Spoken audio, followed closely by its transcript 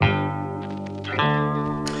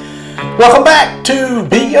Welcome back to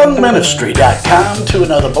BeYoungMinistry.com, to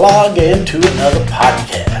another blog and to another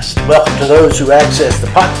podcast. Welcome to those who access the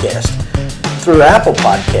podcast through Apple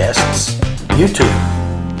Podcasts,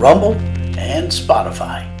 YouTube, Rumble, and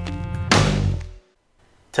Spotify.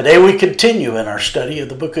 Today we continue in our study of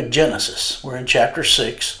the book of Genesis. We're in chapter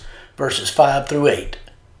 6, verses 5 through 8,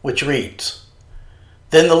 which reads,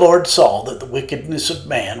 "Then the Lord saw that the wickedness of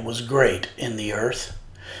man was great in the earth,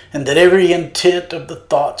 and that every intent of the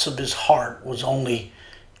thoughts of his heart was only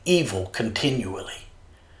evil continually.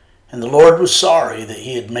 And the Lord was sorry that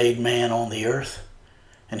he had made man on the earth,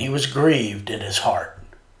 and he was grieved in his heart.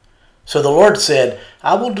 So the Lord said,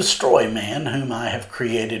 I will destroy man whom I have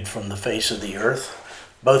created from the face of the earth,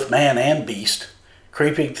 both man and beast,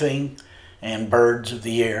 creeping thing, and birds of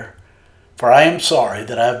the air, for I am sorry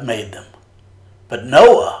that I have made them. But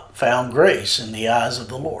Noah found grace in the eyes of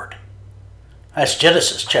the Lord." That's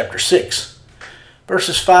Genesis chapter 6,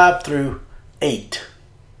 verses 5 through 8.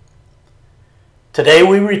 Today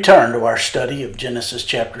we return to our study of Genesis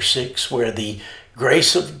chapter 6, where the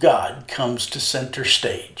grace of God comes to center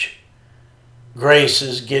stage. Grace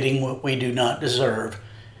is getting what we do not deserve,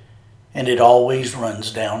 and it always runs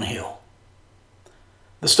downhill.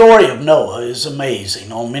 The story of Noah is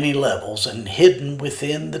amazing on many levels, and hidden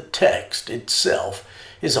within the text itself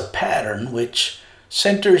is a pattern which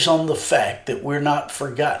centers on the fact that we're not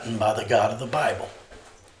forgotten by the God of the Bible.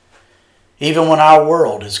 Even when our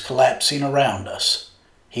world is collapsing around us,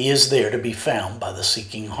 He is there to be found by the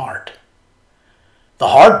seeking heart. The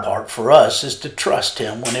hard part for us is to trust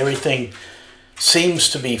Him when everything seems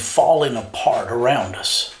to be falling apart around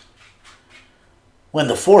us. When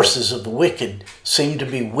the forces of the wicked seem to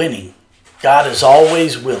be winning, God is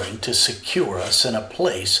always willing to secure us in a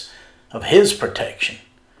place of His protection,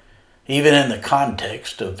 even in the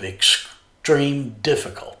context of extreme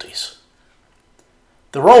difficulties.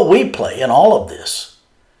 The role we play in all of this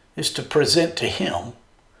is to present to Him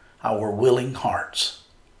our willing hearts.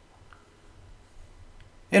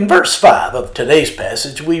 In verse 5 of today's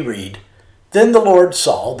passage we read, "Then the Lord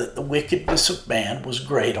saw that the wickedness of man was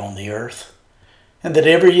great on the earth, and that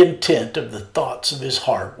every intent of the thoughts of his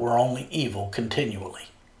heart were only evil continually."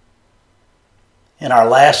 In our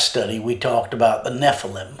last study we talked about the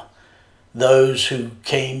Nephilim, those who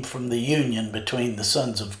came from the union between the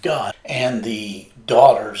sons of God and the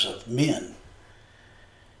daughters of men.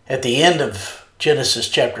 At the end of Genesis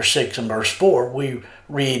chapter 6 and verse 4, we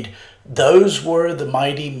read, "Those were the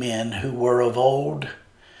mighty men who were of old,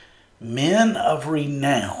 men of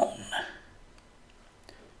renown."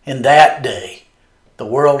 In that day, the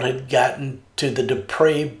world had gotten to the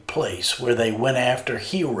depraved place where they went after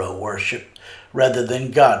hero worship rather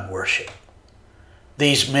than God worship.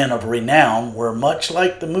 These men of renown were much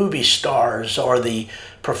like the movie stars or the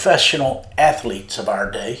professional athletes of our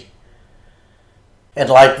day. And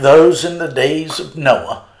like those in the days of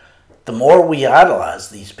Noah, the more we idolize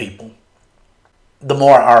these people, the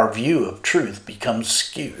more our view of truth becomes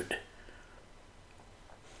skewed.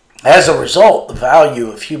 As a result, the value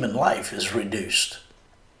of human life is reduced.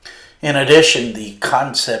 In addition, the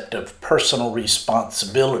concept of personal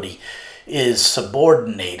responsibility is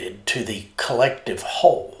subordinated to the collective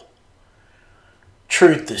whole.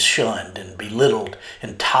 Truth is shunned and belittled,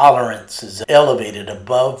 and tolerance is elevated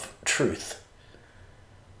above truth.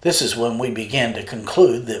 This is when we begin to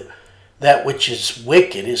conclude that that which is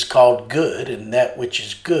wicked is called good, and that which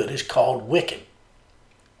is good is called wicked.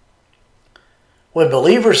 When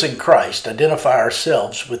believers in Christ identify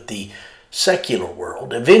ourselves with the secular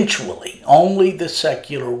world, eventually only the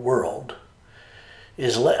secular world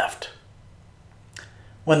is left.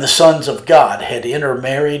 When the sons of God had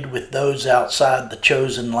intermarried with those outside the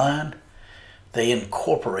chosen line, they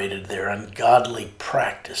incorporated their ungodly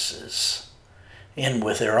practices in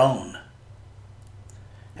with their own.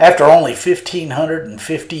 After only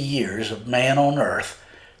 1,550 years of man on earth,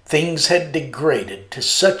 things had degraded to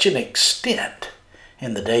such an extent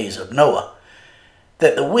in the days of Noah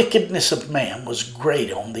that the wickedness of man was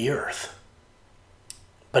great on the earth.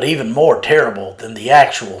 But even more terrible than the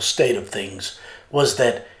actual state of things was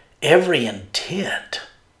that every intent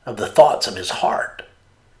of the thoughts of his heart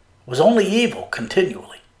was only evil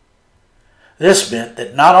continually. This meant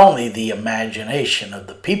that not only the imagination of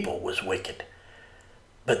the people was wicked,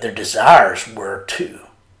 but their desires were too.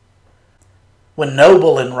 When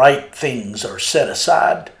noble and right things are set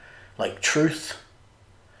aside, like truth,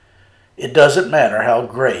 it doesn't matter how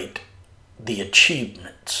great the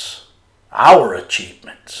achievements, our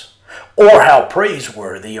achievements, or how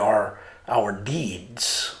praiseworthy are our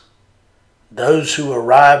deeds. Those who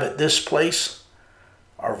arrive at this place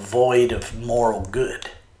are void of moral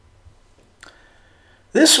good.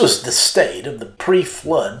 This was the state of the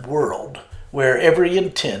pre-flood world, where every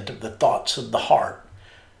intent of the thoughts of the heart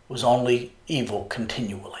was only evil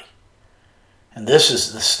continually. And this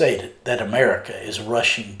is the state that America is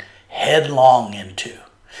rushing headlong into,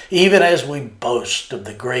 even as we boast of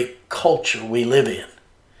the great culture we live in.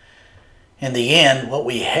 In the end, what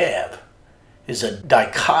we have is a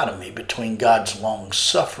dichotomy between God's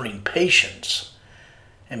long-suffering patience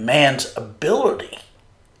and man's ability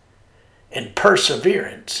and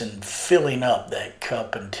perseverance in filling up that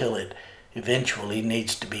cup until it eventually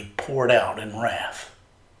needs to be poured out in wrath.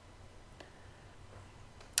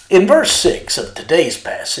 In verse 6 of today's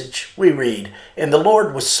passage, we read, "And the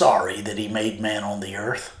Lord was sorry that he made man on the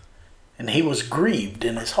earth, and he was grieved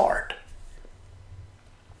in his heart."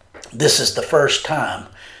 This is the first time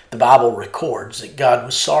the Bible records that God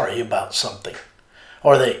was sorry about something,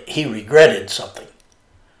 or that he regretted something.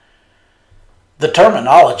 The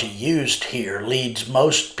terminology used here leads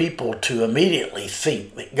most people to immediately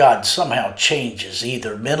think that God somehow changes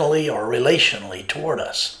either mentally or relationally toward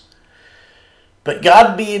us. But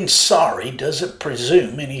God being sorry doesn't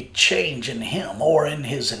presume any change in him or in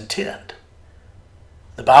his intent.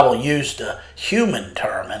 The Bible used a human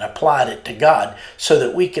term and applied it to God so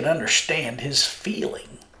that we can understand his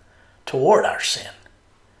feeling toward our sin.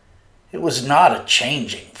 It was not a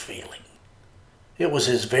changing feeling. It was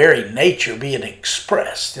his very nature being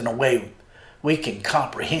expressed in a way we can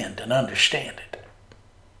comprehend and understand it.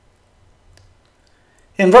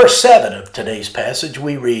 In verse 7 of today's passage,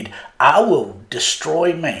 we read, "I will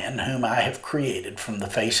destroy man whom I have created from the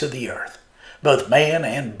face of the earth, both man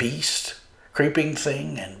and beast, creeping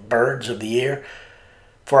thing and birds of the air,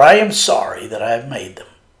 for I am sorry that I have made them."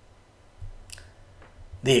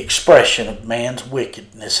 The expression of man's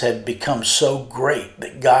wickedness had become so great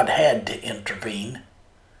that God had to intervene.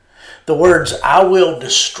 The words, "I will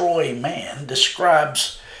destroy man,"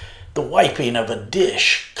 describes the wiping of a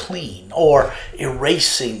dish clean or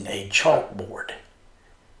erasing a chalkboard.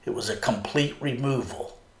 It was a complete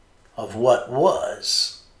removal of what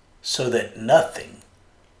was so that nothing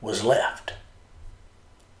was left.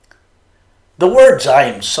 The words "I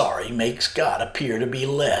am sorry" makes God appear to be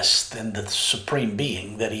less than the supreme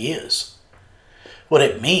being that he is. What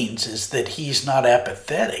it means is that he's not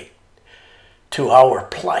apathetic to our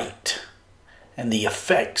plight and the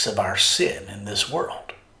effects of our sin in this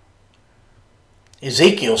world.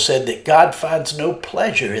 Ezekiel said that God finds no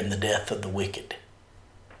pleasure in the death of the wicked.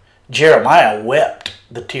 Jeremiah wept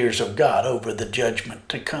the tears of God over the judgment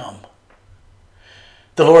to come.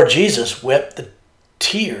 The Lord Jesus wept the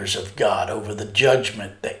tears of God over the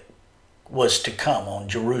judgment that was to come on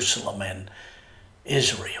Jerusalem and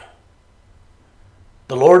Israel.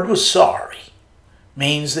 The Lord was sorry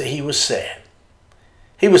means that he was sad.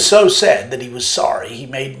 He was so sad that he was sorry he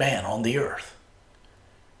made man on the earth.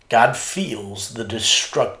 God feels the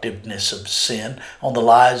destructiveness of sin on the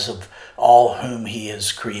lives of all whom he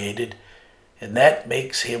has created, and that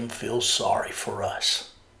makes him feel sorry for us.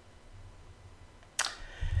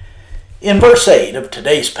 In verse 8 of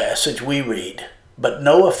today's passage we read, "But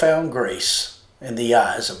Noah found grace in the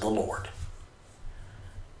eyes of the Lord."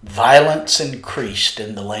 Violence increased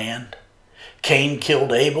in the land. Cain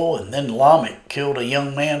killed Abel, and then Lamech killed a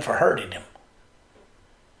young man for hurting him.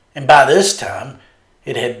 And by this time,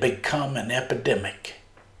 it had become an epidemic.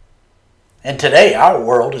 And today our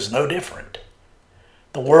world is no different.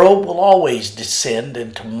 The world will always descend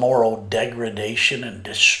into moral degradation, and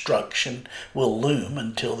destruction will loom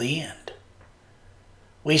until the end.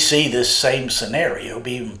 We see this same scenario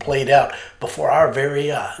being played out before our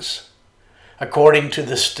very eyes. According to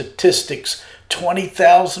the statistics,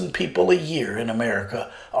 20,000 people a year in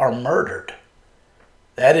America are murdered.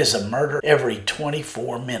 That is a murder every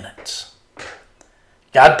 24 minutes.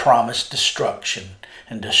 God promised destruction,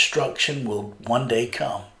 and destruction will one day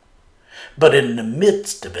come. But in the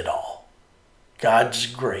midst of it all, God's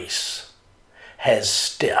grace has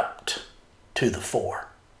stepped to the fore.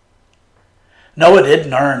 Noah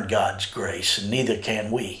didn't earn God's grace, and neither can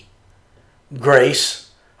we. Grace,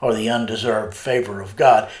 or the undeserved favor of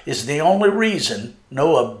God, is the only reason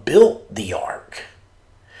Noah built the ark.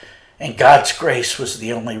 And God's grace was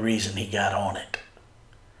the only reason he got on it.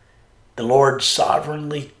 The Lord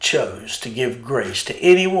sovereignly chose to give grace to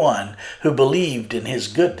anyone who believed in his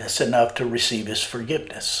goodness enough to receive his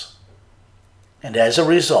forgiveness. And as a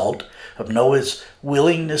result of Noah's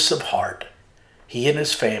willingness of heart, he and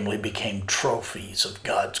his family became trophies of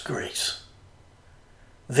God's grace.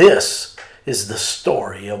 This is the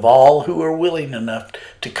story of all who are willing enough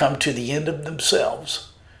to come to the end of themselves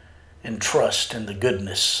and trust in the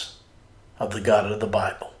goodness of the God of the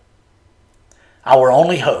Bible. Our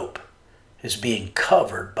only hope is being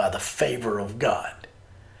covered by the favor of God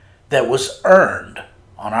that was earned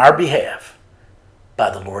on our behalf by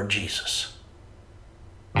the Lord Jesus.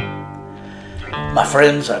 My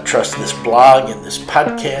friends, I trust this blog and this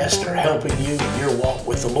podcast are helping you in your walk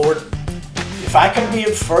with the Lord. If I can be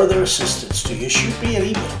of further assistance to you, shoot me an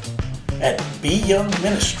email at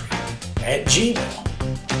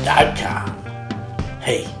beyoungministry@gmail.com.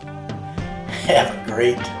 Hey, have a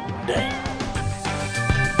great day.